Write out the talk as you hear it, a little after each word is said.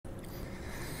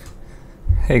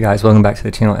Hey guys, welcome back to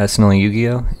the channel Edison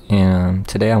Yu-Gi-Oh! And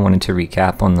today I wanted to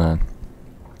recap on the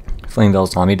Flamvell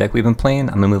zombie deck we've been playing.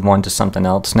 I'm going to move on to something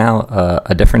else now,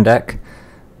 a different deck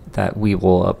that we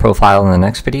will profile in the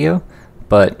next video.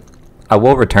 But I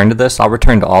will return to this. I'll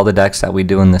return to all the decks that we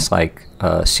do in this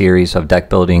series of deck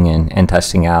building and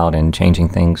testing out and changing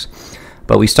things.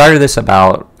 But we started this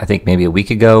about, I think maybe a week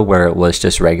ago, where it was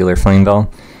just regular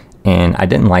Flamvell. And I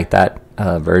didn't like that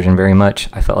version very much.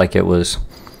 I felt like it was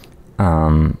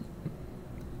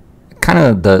kind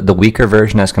of the weaker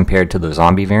version as compared to the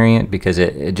zombie variant, because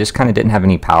it just kind of didn't have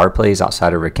any power plays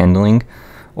outside of rekindling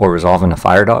or resolving a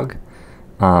fire dog.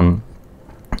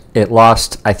 It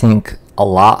lost, I think, a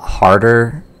lot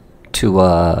harder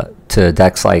to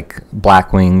decks like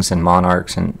Black Wings and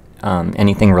Monarchs and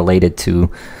anything related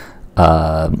to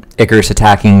Icarus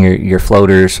attacking your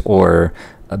floaters or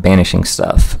banishing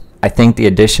stuff. I think the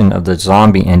addition of the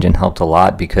zombie engine helped a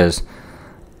lot, because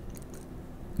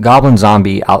Goblin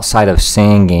Zombie, outside of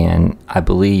Sangan, I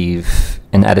believe,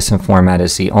 in Edison format,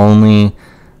 is the only,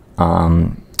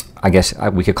 I guess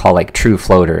we could call true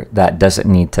floater that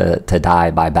doesn't need to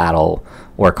die by battle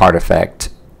or card effect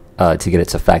to get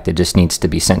its effect. It just needs to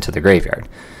be sent to the graveyard.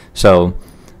 So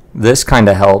this kind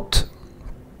of helped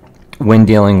when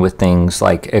dealing with things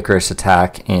like Icarus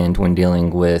attack and when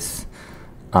dealing with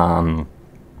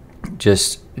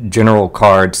just general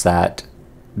cards that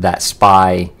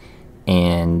Spy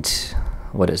and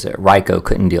Ryko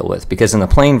couldn't deal with, because in the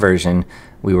plain version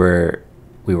we were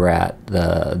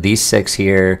at these 6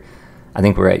 here. I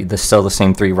think we're at still the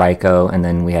same 3 Ryko, and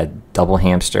then we had double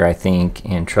Hamster, I think,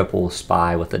 and triple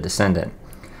Spy with the Descendant.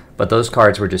 But those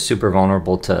cards were just super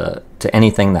vulnerable to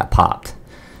anything that popped.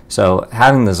 So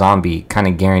having the zombie kind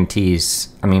of guarantees,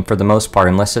 I mean, for the most part,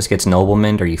 unless this gets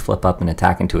Nobleman or you flip up and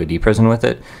attack into a D-Prison with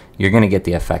it, you're going to get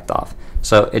the effect off.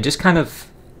 So it just kind of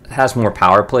has more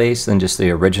power plays than just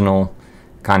the original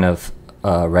kind of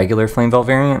regular Flamvell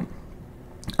variant.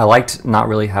 I liked not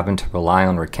really having to rely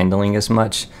on rekindling as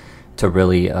much to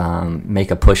really make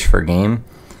a push for game.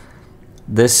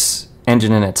 This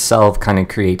engine in itself kind of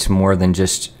creates more than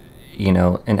just, in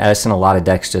Edison a lot of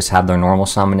decks just have their normal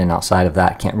summon, and outside of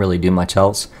that can't really do much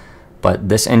else. But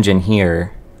this engine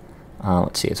here,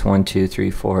 let's see, it's 1, 2, 3,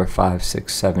 4, 5,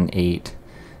 6, 7, 8,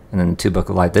 and then the 2 Book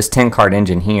of Life. This 10 card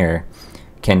engine here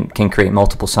can create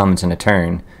multiple summons in a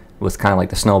turn, with kind of like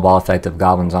the snowball effect of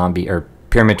Goblin Zombie or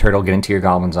Pyramid Turtle getting to your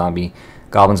Goblin Zombie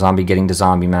getting to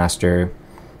Zombie Master,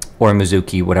 or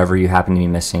Mizuki, whatever you happen to be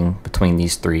missing between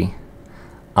these 3.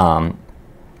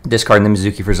 Discarding the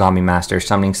Mizuki for Zombie Master,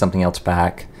 summoning something else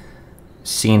back,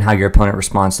 seeing how your opponent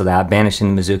responds to that,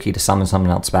 banishing the Mizuki to summon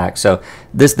something else back. So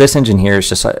this engine here is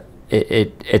just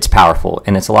it's powerful,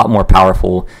 and it's a lot more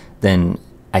powerful than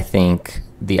I think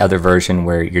the other version,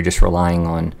 where you're just relying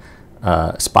on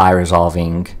Spy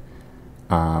resolving,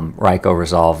 Ryko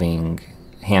resolving,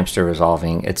 Hamster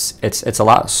resolving. It's a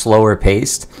lot slower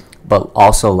paced, but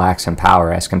also lacks in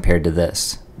power as compared to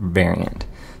this variant.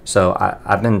 So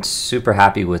I've been super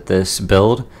happy with this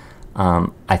build.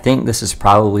 I think this is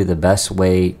probably the best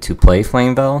way to play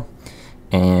Flamvell,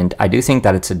 and I do think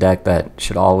that it's a deck that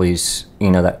should always,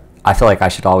 that I feel like I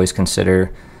should always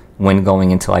consider when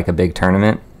going into a big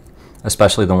tournament,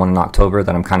 especially the one in October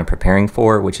that I'm kind of preparing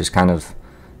for, which has kind of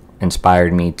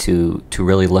inspired me to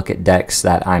really look at decks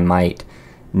that I might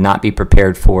not be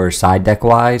prepared for side deck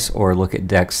wise, or look at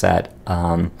decks that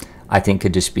I think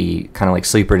could just be kind of like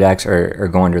sleeper decks or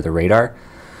go under the radar.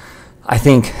 I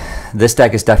think this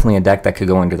deck is definitely a deck that could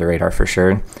go under the radar for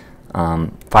sure.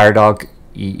 Fire Dog,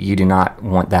 you do not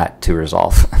want that to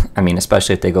resolve. I mean,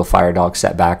 especially if they go Fire Dog,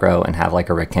 set back row, and have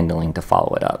a rekindling to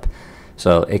follow it up.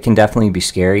 So it can definitely be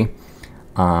scary.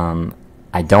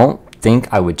 I don't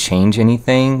think I would change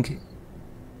anything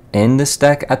in this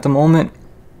deck at the moment.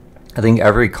 I think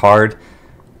every card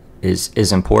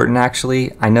is important,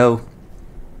 actually. I know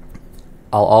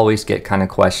I'll always get kind of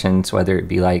questions, whether it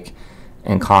be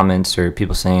in comments or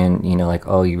people saying,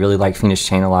 oh, you really like Phoenix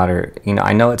Chain a lot, or,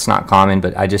 I know it's not common,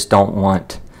 but I just don't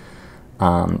want,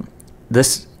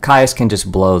 this Caius can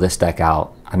just blow this deck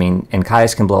out. I mean, and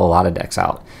Caius can blow a lot of decks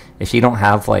out. If you don't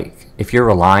have, if you're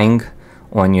relying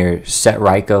on your set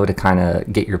Ryko to kind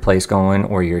of get your plays going,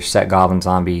 or your set Goblin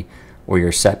Zombie, or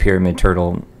your set Pyramid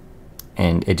Turtle,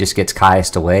 and it just gets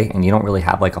Caius'd away, and you don't really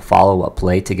have a follow-up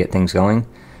play to get things going,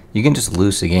 you can just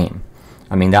lose the game.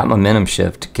 I mean, that momentum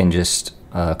shift can just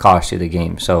cost you the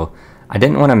game. So I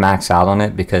didn't want to max out on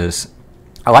it, because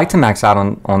I like to max out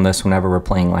on this whenever we're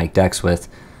playing decks with,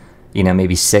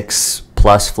 maybe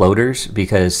 6+ floaters,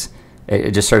 because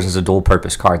it just serves as a dual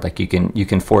purpose card. You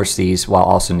can force these while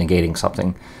also negating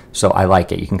something. So I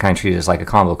like it. You can kind of treat it as a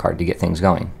combo card to get things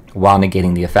going. while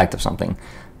negating the effect of something.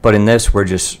 But in this, we're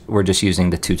just using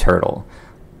the 2 turtle.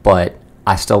 But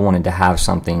I still wanted to have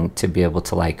something to be able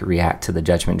to like react to the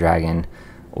Judgment Dragon,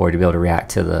 or to be able to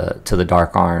react to the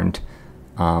Dark Armed,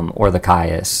 or the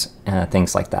Caius,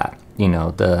 things like that. You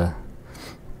know, the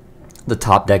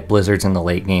top deck Blizzards in the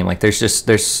late game. Like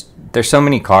there's so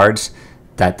many cards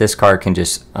that this card can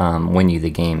just win you the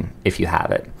game if you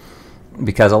have it.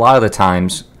 Because a lot of the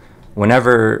times,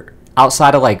 whenever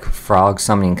outside of like Frog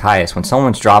summoning Caius, when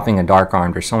someone's dropping a Dark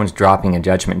Armed or someone's dropping a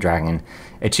Judgment Dragon,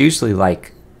 it's usually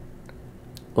like,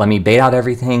 let me bait out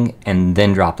everything and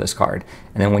then drop this card.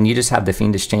 And then when you just have the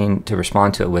Fiendish Chain to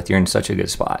respond to it with, you're in such a good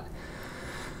spot.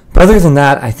 But other than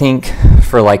that, I think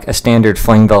for like a standard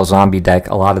Flamvell zombie deck,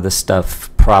 a lot of this stuff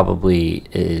probably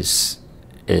is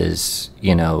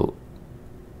you know,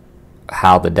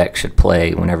 how the deck should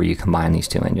play whenever you combine these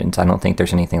 2 engines. I don't think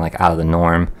there's anything like out of the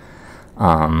norm.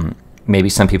 Maybe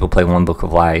some people play 1 Book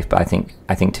of Life, but I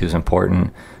think 2 is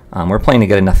important. We're playing a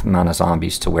good enough amount of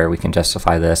zombies to where we can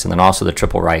justify this. And then also the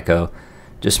triple Raikou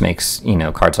just makes, you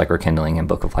know, cards like Rekindling and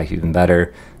Book of Life even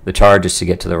better. The charge is to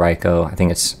get to the Raikou. I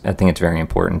think it's very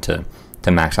important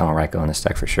to max out on Raikou in this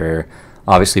deck for sure.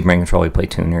 Obviously, Brain Control, we play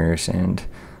tuners, and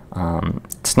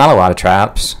it's not a lot of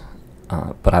traps,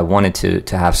 but I wanted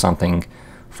to have something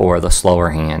for the slower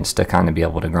hands to kind of be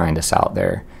able to grind us out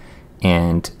there.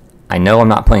 And I know I'm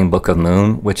not playing Book of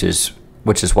Moon, which is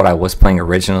what I was playing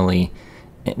originally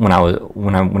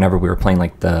whenever we were playing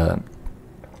like the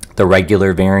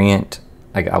regular variant.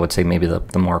 I would say maybe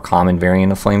the more common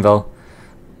variant of Flamvell.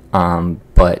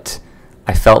 But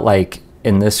I felt like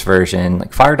in this version,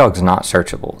 like Fire Dog's not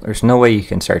searchable. There's no way you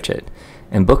can search it.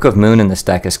 And Book of Moon in this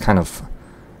deck is kind of,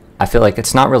 I feel like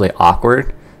it's not really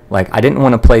awkward. Like I didn't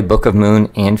want to play Book of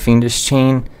Moon and Fiendish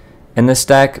Chain in this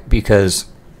deck because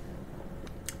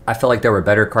I felt like there were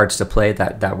better cards to play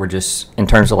that were just in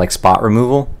terms of like spot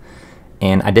removal.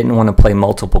 And I didn't want to play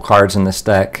multiple cards in this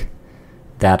deck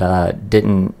that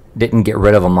didn't get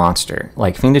rid of a monster.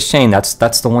 Like Fiendish Chain, that's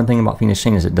the one thing about Fiendish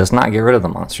Chain is it does not get rid of the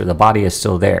monster. The body is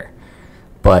still there.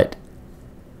 But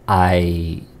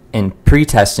in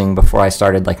pre-testing before I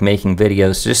started like making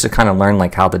videos, just to kind of learn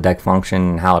like how the deck functioned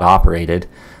and how it operated,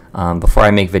 before I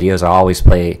make videos I always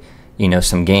play, you know,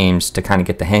 some games to kind of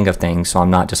get the hang of things, so I'm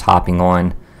not just hopping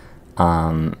on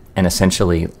and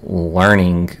essentially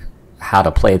learning how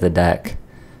to play the deck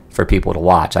for people to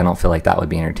watch. I don't feel like that would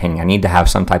be entertaining. I need to have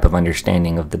some type of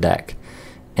understanding of the deck.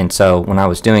 And so when I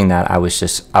was doing that, I was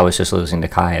just losing to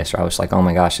Caius, or I was like, oh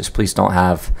my gosh, just please don't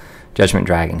have Judgment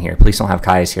Dragon here. Please don't have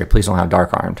Caius here. Please don't have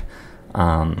Dark Armed.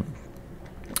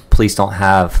 Please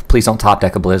don't top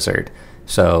deck a Blizzard.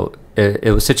 So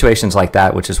it was situations like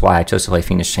that, which is why I chose to play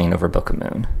Fiendish Chain over Book of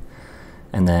Moon.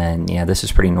 And then, yeah, this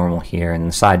is pretty normal here. And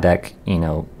the side deck, you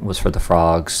know, was for the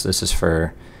frogs. This is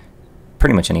for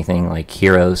pretty much anything, like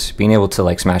heroes. Being able to,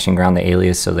 like, smash and ground the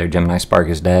Alias so their Gemini Spark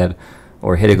is dead,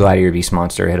 or hit a Gladiator Beast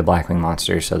monster, hit a Blackwing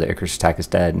monster so the Icarus attack is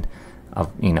dead.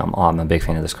 You know, I'm a big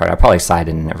fan of this card. I probably side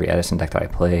in every Edison deck that I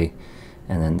play.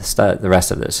 And then the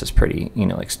rest of this is pretty, you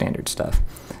know, like standard stuff.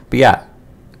 But yeah,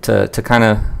 to kind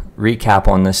of recap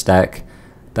on this deck,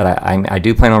 that I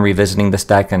do plan on revisiting this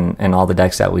deck and all the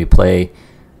decks that we play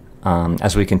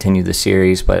as we continue the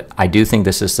series, but I do think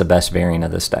this is the best variant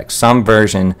of this deck. Some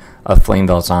version of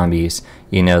Flamvell Zombies,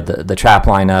 you know, the trap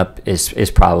lineup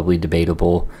is probably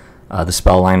debatable. The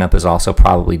spell lineup is also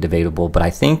probably debatable, but I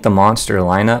think the monster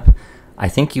lineup, I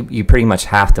think you pretty much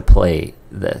have to play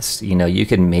this. You know, you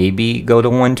can maybe go to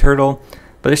one turtle,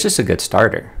 but it's just a good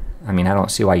starter. I mean, I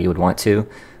don't see why you would want to,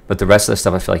 but the rest of the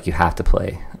stuff I feel like you have to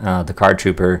play. The Card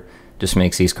Trooper just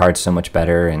makes these cards so much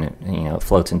better, and it, you know, it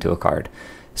floats into a card.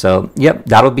 So, yep,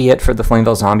 that'll be it for the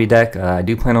Flamvell Zombie deck. I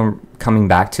do plan on coming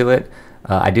back to it.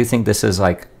 I do think this is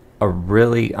like a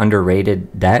really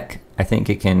underrated deck. I think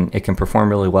it can perform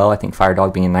really well. I think Fire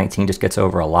Dog being 19 just gets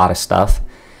over a lot of stuff,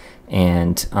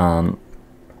 and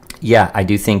yeah, I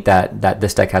do think that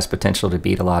this deck has potential to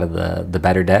beat a lot of the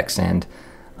better decks, and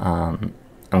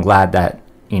I'm glad that,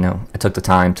 you know, I took the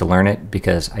time to learn it,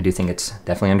 because I do think it's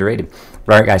definitely underrated.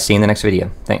 But all right, guys, see you in the next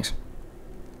video. Thanks.